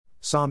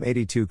Psalm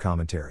 82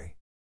 Commentary.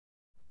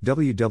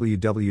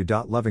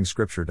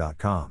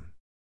 www.lovingscripture.com.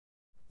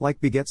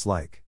 Like begets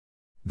like.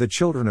 The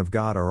children of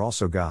God are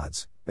also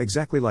God's,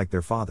 exactly like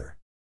their Father.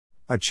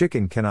 A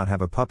chicken cannot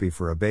have a puppy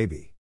for a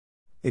baby.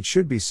 It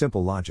should be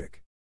simple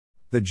logic.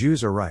 The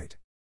Jews are right.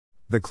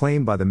 The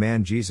claim by the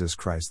man Jesus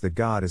Christ that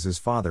God is his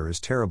Father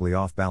is terribly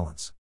off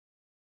balance.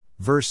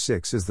 Verse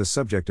 6 is the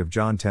subject of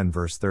John 10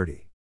 verse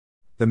 30.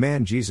 The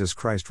man Jesus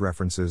Christ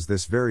references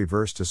this very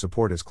verse to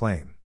support his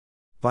claim.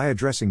 By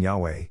addressing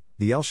Yahweh,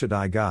 the El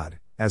Shaddai God,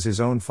 as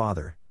his own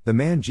Father, the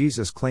man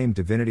Jesus claimed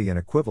divinity and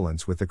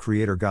equivalence with the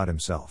Creator God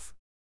himself.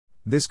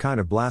 This kind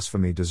of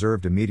blasphemy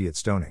deserved immediate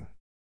stoning.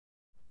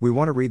 We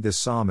want to read this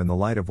psalm in the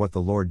light of what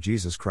the Lord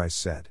Jesus Christ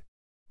said.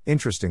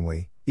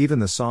 Interestingly, even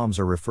the Psalms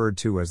are referred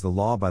to as the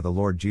law by the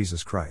Lord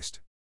Jesus Christ.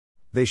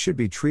 They should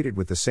be treated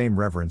with the same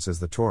reverence as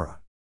the Torah.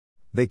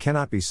 They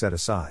cannot be set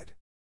aside.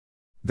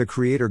 The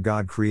Creator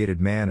God created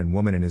man and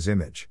woman in his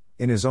image,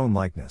 in his own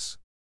likeness.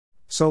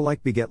 So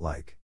like beget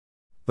like.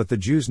 But the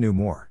Jews knew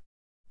more.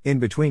 In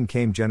between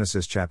came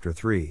Genesis chapter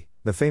 3,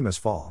 the famous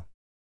fall.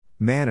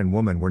 Man and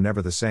woman were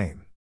never the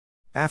same.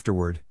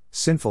 Afterward,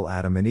 sinful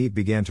Adam and Eve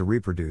began to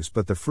reproduce,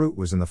 but the fruit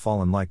was in the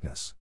fallen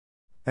likeness.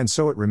 And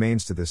so it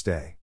remains to this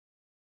day.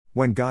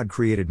 When God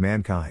created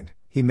mankind,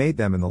 he made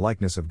them in the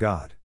likeness of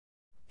God.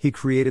 He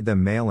created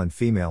them male and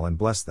female and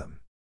blessed them.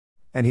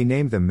 And he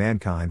named them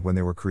mankind when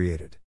they were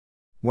created.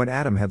 When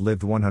Adam had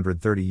lived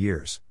 130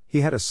 years,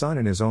 he had a son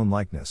in his own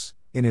likeness,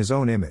 in his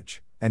own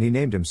image, and he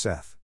named him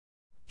Seth.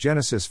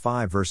 Genesis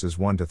 5 verses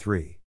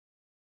 1-3.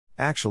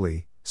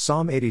 Actually,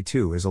 Psalm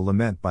 82 is a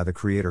lament by the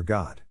Creator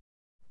God.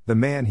 The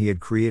man he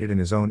had created in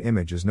his own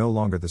image is no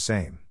longer the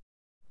same.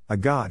 A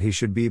God he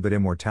should be, but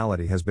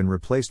immortality has been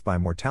replaced by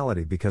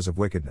mortality because of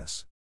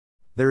wickedness.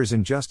 There is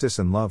injustice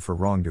and love for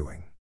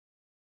wrongdoing.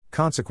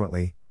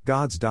 Consequently,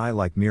 gods die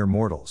like mere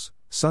mortals,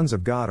 sons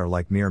of God are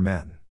like mere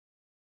men.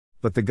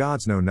 But the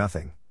gods know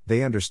nothing,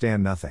 they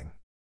understand nothing.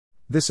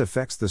 This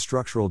affects the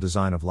structural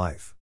design of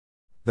life.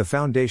 The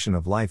foundation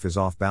of life is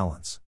off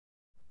balance.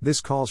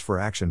 This calls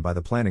for action by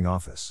the planning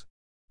office.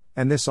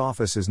 And this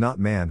office is not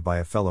manned by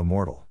a fellow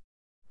mortal.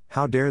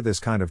 How dare this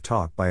kind of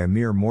talk by a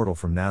mere mortal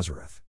from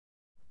Nazareth?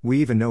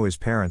 We even know his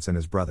parents and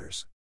his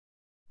brothers.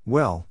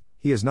 Well,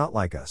 he is not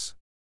like us.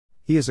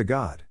 He is a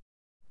God.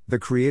 The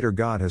Creator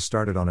God has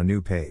started on a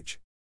new page.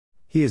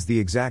 He is the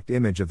exact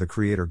image of the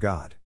Creator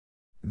God.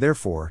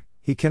 Therefore,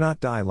 he cannot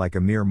die like a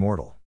mere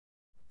mortal.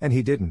 And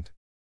he didn't.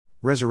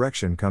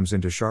 Resurrection comes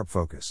into sharp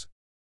focus.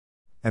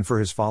 And for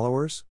his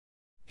followers?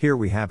 Here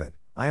we have it,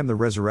 I am the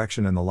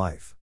resurrection and the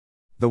life.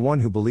 The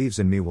one who believes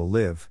in me will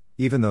live,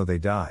 even though they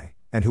die,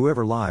 and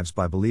whoever lives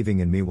by believing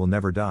in me will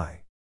never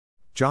die.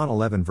 John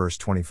 11 verse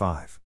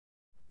 25.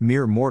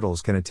 Mere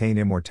mortals can attain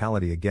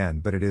immortality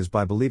again, but it is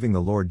by believing the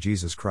Lord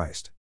Jesus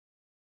Christ.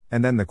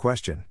 And then the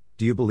question,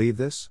 do you believe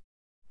this?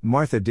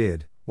 Martha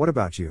did, what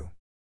about you?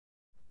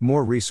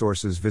 More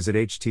resources visit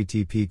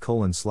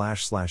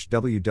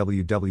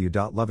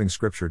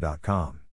http://www.lovingscripture.com.